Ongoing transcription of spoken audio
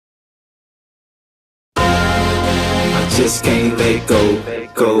just can't let go,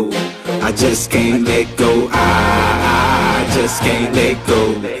 go. I just can't let go. I just can't let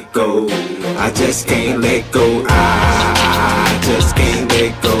go, go. I just can't let go. I just can't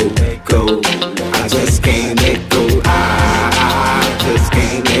let go, go. I just can't let go. I just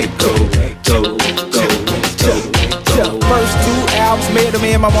can't let go, go, go, go. First 2 albums made them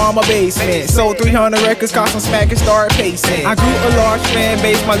in my mama basement. Sold 300 records, caught some smack and started pacing. I grew a large fan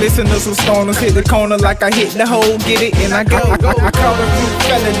base, my listeners was stoners. Hit the corner like I hit the hole, get it, and I go. I caught a few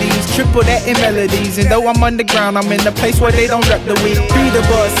felonies, triple that in melodies. And though I'm underground, I'm in the place where they don't rep the weed. Be the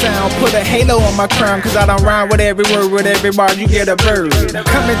buzz sound, put a halo on my crown, cause I don't rhyme with every word, with every bar you get a bird.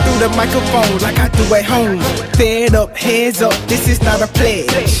 Coming through the microphone like I do at home. Fed up, heads up, this is not a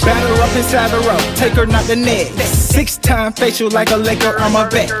pledge. Batter up inside the rope, take her not the net. 6-time facial like a Laker, I'm a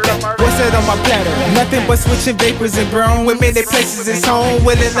vet. What's that on my platter? Nothing but switching vapors and brown. With many places it's home,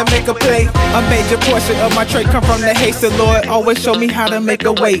 willing to make a play. A major portion of my trait come from the haste. The Lord always show me how to make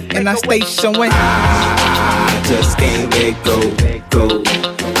a way, and I stay showing. I just can't let go, go.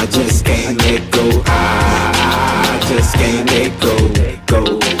 I just can't let go. I just can't let go,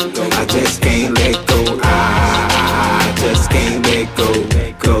 go. I just can't let go. I just can't let go,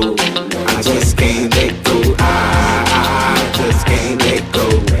 go. I just can't let go. I just can't let go,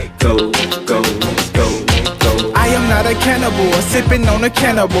 go, go, go. I am not a cannibal, sipping on a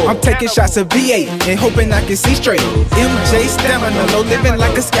cannibal. I'm taking shots of V8 and hoping I can see straight. MJ stamina, low living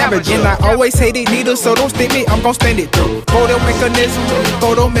like a scavenger. And I always hated needles, so don't stick me, I'm gon' stand it through. Photo mechanism,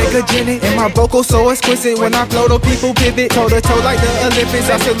 photo megagenic. And my vocals so exquisite, when I flow the people pivot. Toe to toe like the Olympics,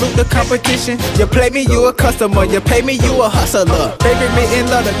 I salute the competition. You play me, you a customer, you pay me, you a hustler. Favorite me in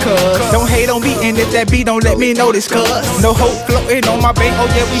love the cuz. Don't hate on me, and if that beat don't let me know this cuz. No hope floating on my bank, oh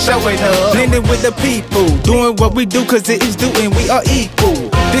yeah, we showing up. Blending with the people, doing what we do cause it is due and we are equal.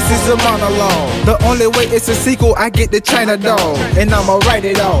 This is a monologue, the only way it's a sequel. I get the China dog, and I'ma write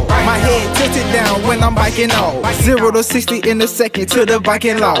it all. My head tilted down when I'm biking off. 0 to 60 in a second to the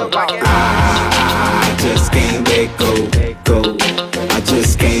Viking law. I just can't let go, go. I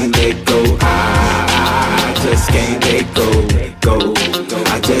just can't let go. I just can't let go, go.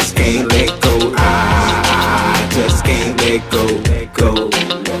 I just can't let go. I just can't let go, go.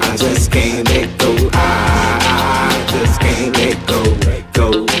 I just can't let go. I just can't let go,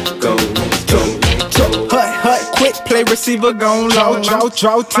 go, go, go. Hut, quick play, receiver gone low.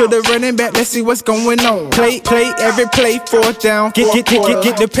 Draw to the running back, let's see what's going on. Play, every play, 4th down. Get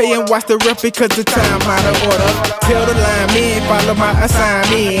the pay and watch the rep because the time out of order. Tell the linemen, follow my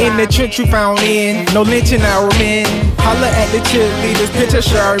assignment. In the trench you found in, no lynching our men. Holla at the cheerleaders, picture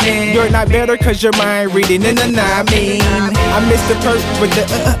Charmin. You're not better cause your mind reading in the 9 mean. I missed the perk with the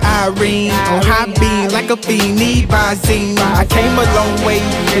Irene. On high beam like a fiend, need Visine. I came a long way,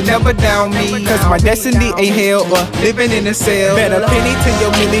 you never down me. Cause my destiny ain't hell or living in a cell. Bet a penny to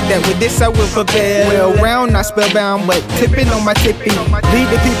your milli that with this I will prevail. Well round, not spellbound, but tipping on my tippy. Leave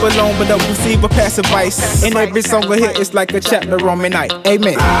the people alone but don't receive a pass advice. And every song I hit is like a chapter on midnight.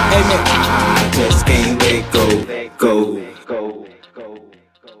 Amen, amen. I just can't let go, go.